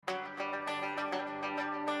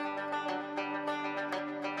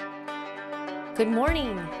Good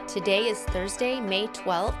morning. Today is Thursday, May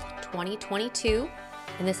 12th, 2022,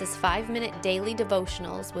 and this is 5-minute daily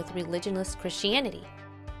devotionals with religionless Christianity.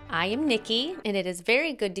 I am Nickie, and it is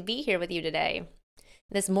very good to be here with you today.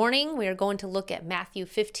 This morning, we are going to look at Matthew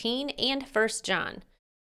 15 and 1 John.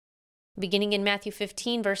 Beginning in Matthew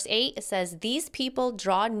 15, verse 8, it says, "These people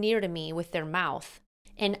draw near to me with their mouth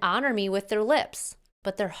and honor me with their lips,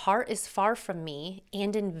 but their heart is far from me,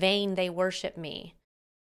 and in vain they worship me."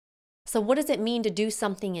 So what does it mean to do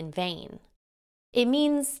something in vain? It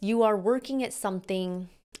means you are working at something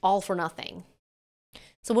all for nothing.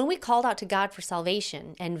 So when we called out to God for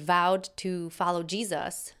salvation and vowed to follow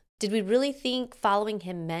Jesus, did we really think following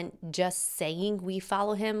him meant just saying we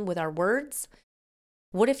follow him with our words?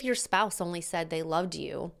 What if your spouse only said they loved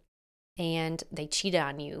you and they cheated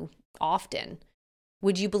on you often?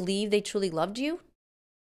 Would you believe they truly loved you?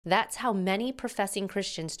 That's how many professing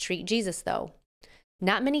Christians treat Jesus, though.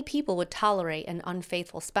 Not many people would tolerate an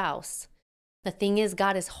unfaithful spouse. The thing is,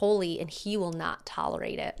 God is holy and he will not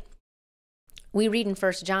tolerate it. We read in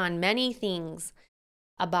 1 John many things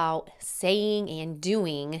about saying and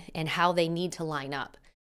doing and how they need to line up.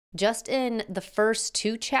 Just in the first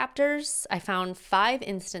 2 chapters, I found 5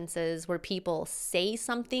 instances where people say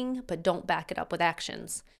something but don't back it up with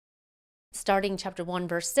actions. Starting chapter 1,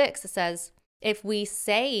 verse 6, it says, "If we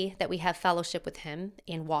say that we have fellowship with him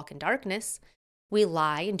and walk in darkness, we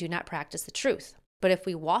lie and do not practice the truth. But if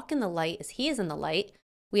we walk in the light as he is in the light,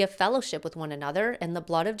 we have fellowship with one another, and the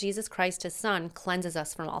blood of Jesus Christ, his Son, cleanses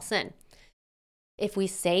us from all sin. If we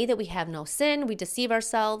say that we have no sin, we deceive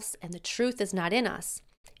ourselves, and the truth is not in us.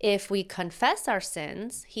 If we confess our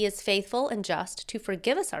sins, he is faithful and just to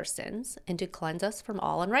forgive us our sins and to cleanse us from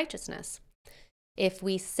all unrighteousness. If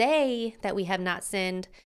we say that we have not sinned,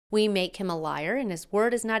 we make him a liar, and his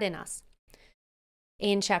word is not in us."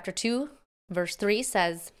 In chapter 2, Verse 3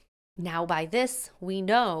 says, "Now by this we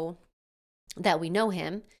know that we know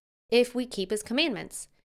him, if we keep his commandments.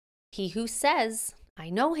 He who says, 'I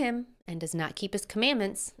know him,' and does not keep his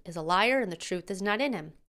commandments is a liar, and the truth is not in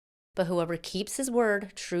him. But whoever keeps his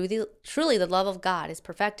word, truly the love of God is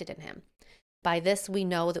perfected in him. By this we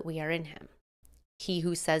know that we are in him. He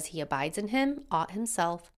who says he abides in him ought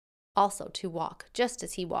himself also to walk just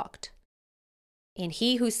as he walked. And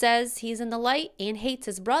he who says he is in the light and hates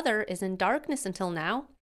his brother is in darkness until now.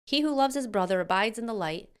 He who loves his brother abides in the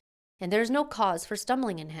light, and there is no cause for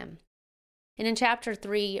stumbling in him." And in chapter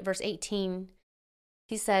 3, verse 18,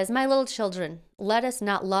 he says, "My little children, let us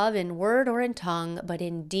not love in word or in tongue, but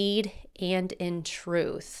in deed and in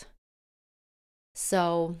truth."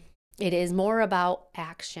 So it is more about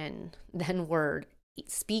action than word.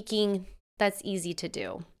 Speaking, that's easy to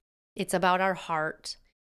do. It's about our heart.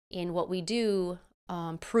 And what we do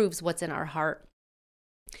proves what's in our heart.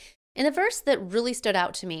 And the verse that really stood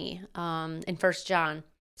out to me in 1 John,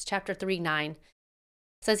 it's chapter 3, 9,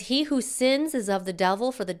 says, "He who sins is of the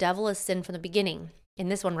devil, for the devil has sinned from the beginning." In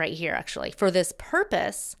this one right here, actually. "For this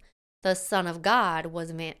purpose, the Son of God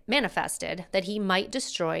was manifested, that he might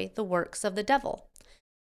destroy the works of the devil.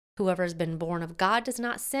 Whoever has been born of God does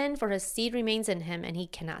not sin, for his seed remains in him, and he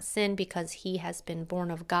cannot sin because he has been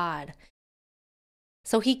born of God."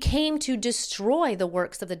 So he came to destroy the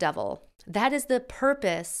works of the devil. That is the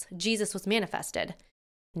purpose Jesus was manifested.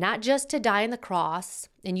 Not just to die on the cross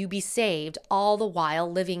and you be saved, all the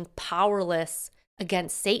while living powerless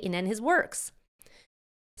against Satan and his works.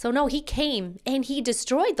 So no, he came and he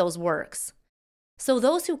destroyed those works. So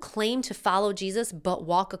those who claim to follow Jesus but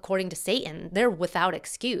walk according to Satan, they're without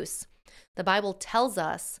excuse. The Bible tells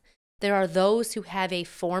us there are those who have a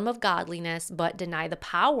form of godliness but deny the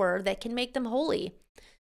power that can make them holy.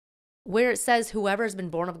 Where it says whoever has been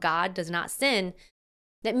born of God does not sin,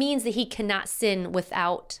 that means that he cannot sin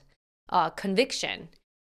without conviction.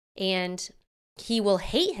 And he will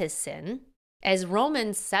hate his sin, as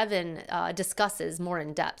Romans 7 discusses more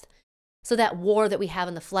in depth. So that war that we have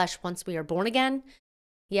in the flesh once we are born again,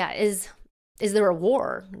 is there a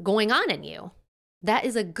war going on in you? That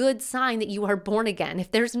is a good sign that you are born again. If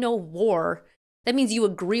there's no war, that means you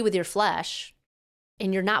agree with your flesh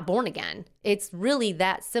and you're not born again. It's really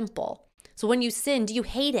that simple. So when you sin, do you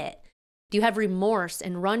hate it? Do you have remorse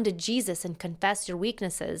and run to Jesus and confess your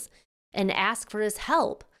weaknesses and ask for his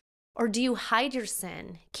help? Or do you hide your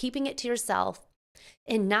sin, keeping it to yourself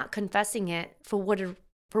and not confessing it for what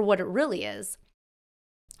it really is?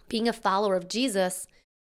 Being a follower of Jesus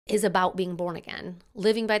is about being born again,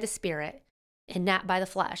 living by the Spirit and not by the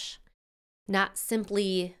flesh, not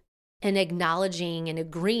simply and acknowledging and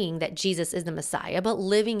agreeing that Jesus is the Messiah, but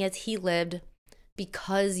living as he lived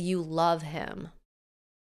because you love him.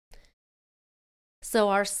 So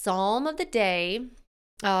our psalm of the day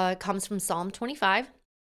comes from Psalm 25.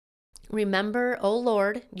 Remember, O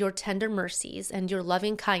Lord, your tender mercies and your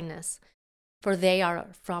loving kindness, for they are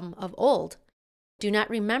from of old. Do not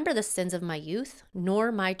remember the sins of my youth,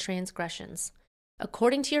 nor my transgressions.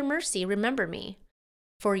 According to your mercy, remember me,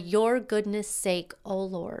 for your goodness' sake, O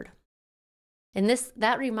Lord. And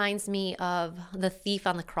that reminds me of the thief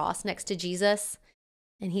on the cross next to Jesus.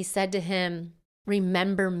 And he said to him,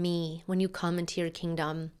 remember me when you come into your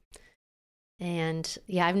kingdom. And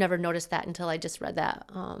yeah, I've never noticed that until I just read that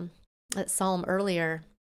psalm earlier.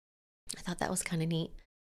 I thought that was kind of neat.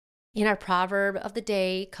 And our proverb of the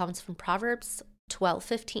day comes from Proverbs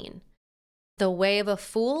 12:15. The way of a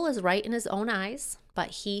fool is right in his own eyes,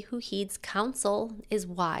 but he who heeds counsel is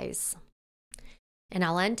wise. And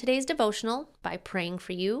I'll end today's devotional by praying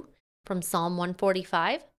for you from Psalm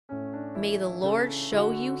 145. May the Lord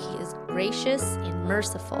show you he is gracious and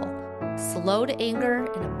merciful, slow to anger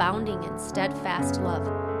and abounding in steadfast love,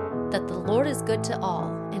 that the Lord is good to all,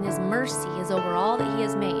 and his mercy is over all that he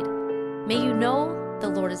has made. May you know the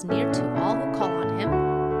Lord is near to all who call on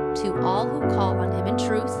him in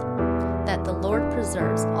truth, that the Lord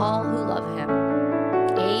preserves all who love him.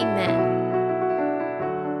 Amen.